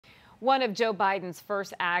One of Joe Biden's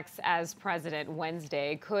first acts as president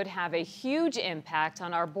Wednesday could have a huge impact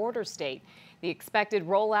on our border state. The expected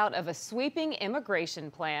rollout of a sweeping immigration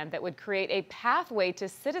plan that would create a pathway to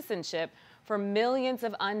citizenship for millions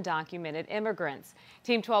of undocumented immigrants.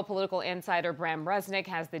 Team 12 political insider Bram Resnick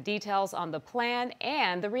has the details on the plan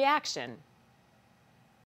and the reaction.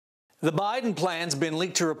 The Biden plan's been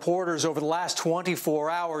leaked to reporters over the last 24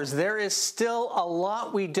 hours. There is still a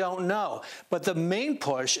lot we don't know, but the main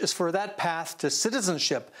push is for that path to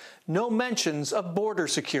citizenship. No mentions of border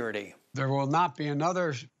security. There will not be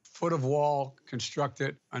another foot of wall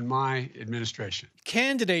constructed on my administration.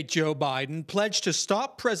 Candidate Joe Biden pledged to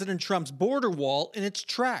stop President Trump's border wall in its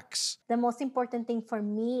tracks. The most important thing for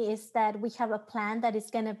me is that we have a plan that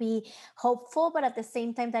is going to be hopeful, but at the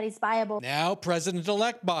same time that is viable. Now,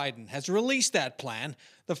 President-elect Biden has released that plan,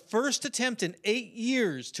 the first attempt in 8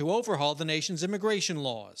 years to overhaul the nation's immigration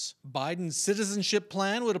laws. Biden's citizenship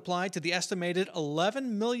plan would apply to the estimated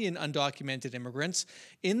 11 million undocumented immigrants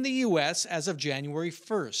in the U.S. as of January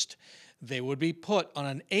 1st. They would be put on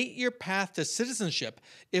an 8-year path to citizenship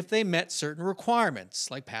if they met certain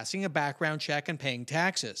requirements, like passing a background check and paying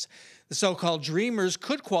taxes. The so-called Dreamers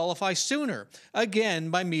could qualify sooner,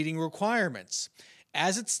 again by meeting requirements.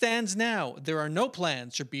 As it stands now, there are no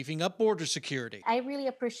plans for beefing up border security. I really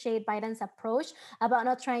appreciate Biden's approach about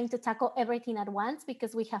not trying to tackle everything at once,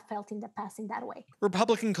 because we have felt in the past in that way.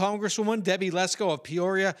 Republican Congresswoman Debbie Lesko of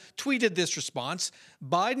Peoria tweeted this response.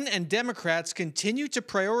 Biden and Democrats continue to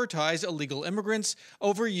prioritize illegal immigrants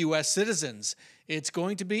over U.S. citizens. It's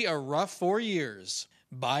going to be a rough 4 years.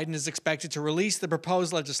 Biden is expected to release the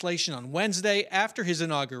proposed legislation on Wednesday after his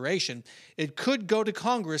inauguration. It could go to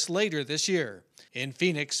Congress later this year. In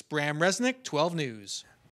Phoenix, Bram Resnick, 12 News.